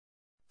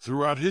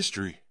Throughout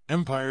history,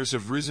 empires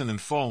have risen and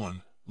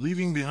fallen,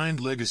 leaving behind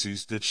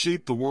legacies that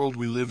shape the world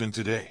we live in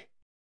today.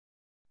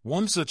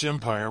 One such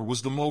empire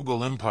was the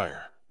Mughal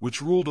Empire,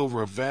 which ruled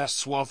over a vast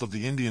swath of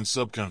the Indian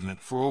subcontinent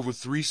for over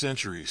 3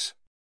 centuries.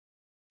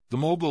 The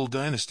Mughal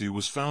dynasty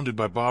was founded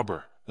by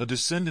Babur, a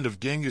descendant of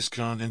Genghis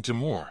Khan and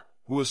Timur,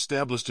 who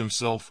established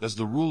himself as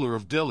the ruler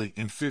of Delhi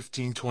in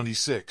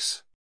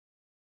 1526.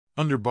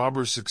 Under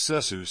Babur's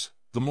successors,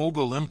 the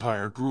Mughal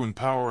Empire grew in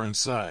power and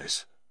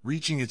size,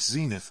 reaching its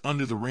zenith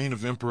under the reign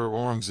of Emperor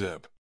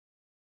Aurangzeb.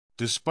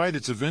 Despite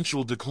its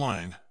eventual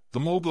decline, the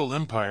Mughal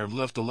Empire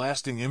left a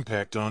lasting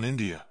impact on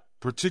India,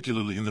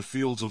 particularly in the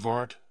fields of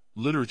art,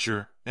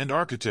 literature, and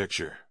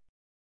architecture.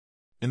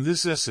 In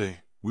this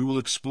essay, we will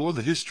explore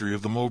the history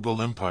of the Mughal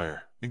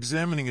Empire,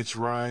 examining its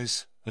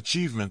rise,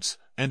 achievements,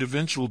 and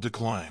eventual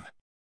decline.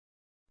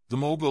 The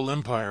Mughal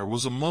Empire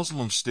was a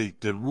Muslim state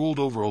that ruled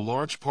over a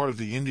large part of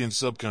the Indian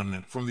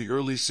subcontinent from the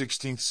early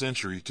 16th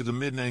century to the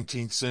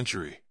mid-19th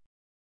century.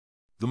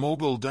 The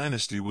Mughal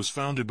dynasty was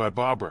founded by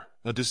Babur,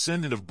 a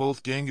descendant of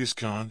both Genghis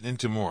Khan and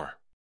Timur.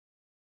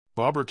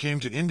 Babur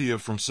came to India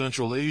from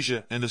Central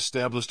Asia and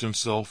established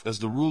himself as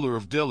the ruler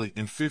of Delhi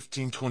in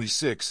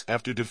 1526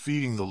 after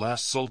defeating the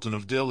last Sultan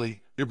of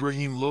Delhi,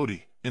 Ibrahim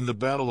Lodi, in the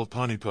Battle of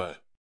Panipat.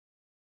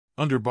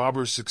 Under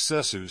Babur's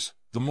successors,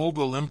 the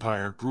Mughal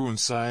Empire grew in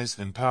size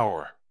and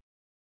power.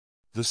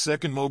 The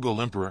second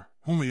Mughal emperor,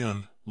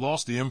 Humayun,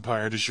 lost the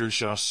empire to Sher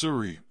Shah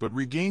Suri but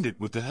regained it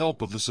with the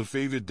help of the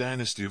Safavid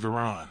dynasty of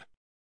Iran.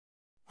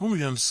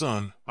 Humayun's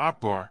son,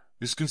 Akbar,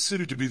 is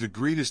considered to be the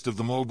greatest of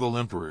the Mughal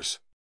emperors.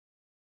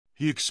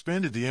 He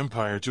expanded the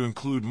empire to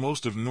include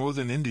most of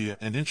northern India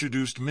and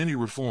introduced many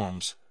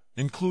reforms,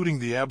 including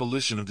the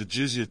abolition of the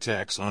jizya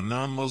tax on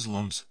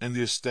non-Muslims and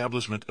the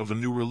establishment of a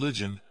new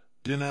religion,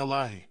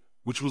 Din-Ilahi,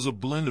 which was a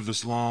blend of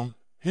Islam,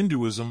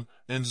 Hinduism,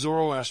 and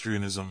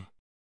Zoroastrianism.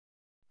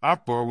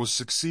 Akbar was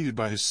succeeded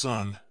by his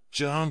son,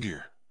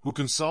 Jahangir, who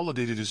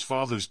consolidated his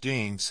father's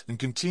gains and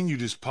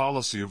continued his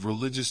policy of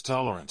religious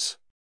tolerance.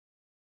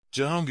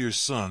 Jahangir's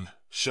son,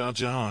 Shah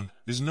Jahan,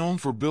 is known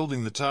for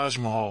building the Taj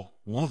Mahal,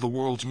 one of the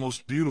world's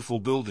most beautiful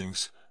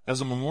buildings, as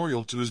a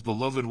memorial to his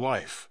beloved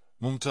wife,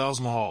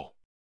 Mumtaz Mahal.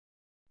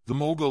 The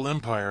Mughal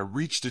Empire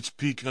reached its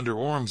peak under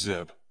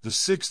Aurangzeb, the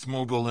sixth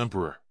Mughal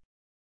emperor.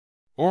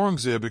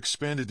 Aurangzeb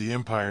expanded the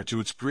empire to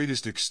its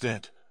greatest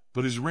extent,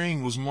 but his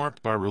reign was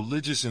marked by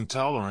religious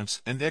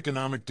intolerance and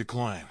economic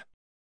decline.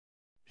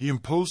 He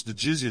imposed the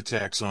jizya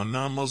tax on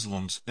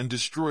non-Muslims and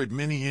destroyed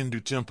many Hindu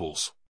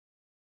temples.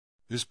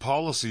 His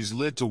policies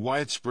led to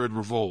widespread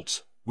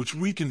revolts, which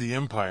weakened the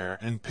empire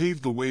and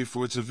paved the way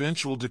for its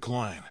eventual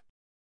decline.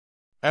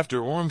 After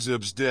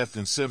Aurangzeb's death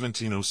in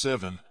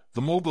 1707,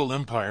 the Mughal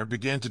Empire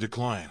began to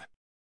decline.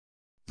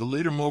 The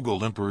later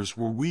Mughal emperors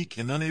were weak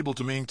and unable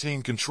to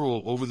maintain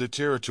control over their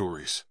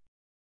territories.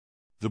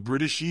 The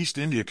British East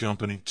India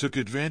Company took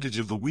advantage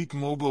of the weak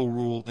Mughal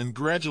rule and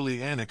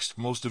gradually annexed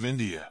most of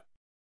India.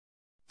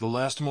 The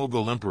last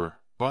Mughal emperor,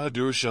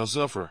 Bahadur Shah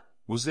Zafar,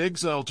 was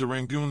exiled to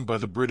Rangoon by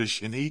the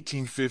British in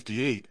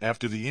 1858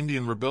 after the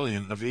Indian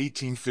Rebellion of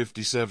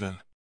 1857.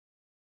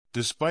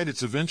 Despite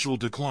its eventual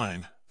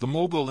decline, the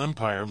Mughal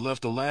Empire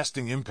left a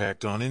lasting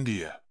impact on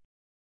India.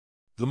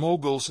 The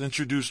Mughals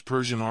introduced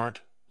Persian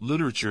art,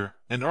 literature,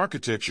 and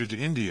architecture to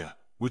India,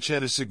 which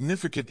had a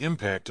significant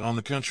impact on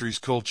the country's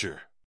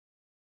culture.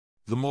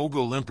 The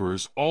Mughal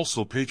emperors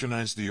also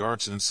patronized the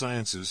arts and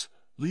sciences,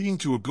 leading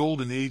to a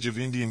golden age of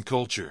Indian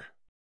culture.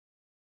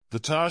 The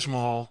Taj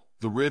Mahal,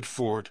 the Red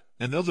Fort,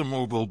 and other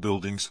Mughal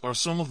buildings are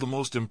some of the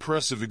most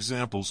impressive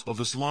examples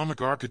of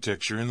Islamic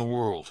architecture in the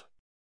world.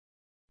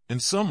 In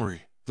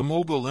summary, the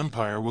Mughal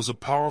Empire was a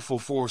powerful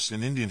force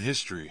in Indian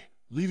history,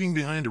 leaving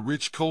behind a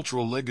rich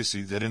cultural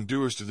legacy that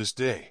endures to this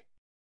day.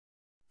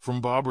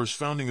 From Babur's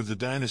founding of the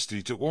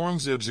dynasty to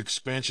Aurangzeb's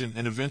expansion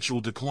and eventual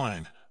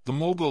decline, the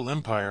Mughal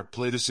Empire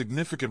played a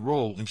significant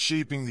role in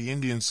shaping the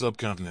Indian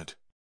subcontinent.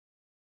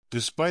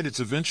 Despite its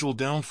eventual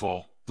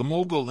downfall, the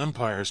Mughal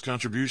Empire's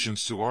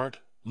contributions to art,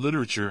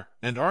 literature,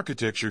 and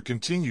architecture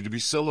continue to be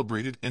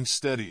celebrated and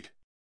studied.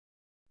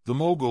 The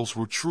Mughals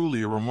were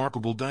truly a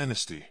remarkable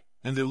dynasty,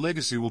 and their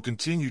legacy will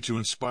continue to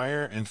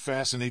inspire and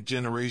fascinate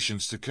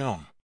generations to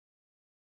come.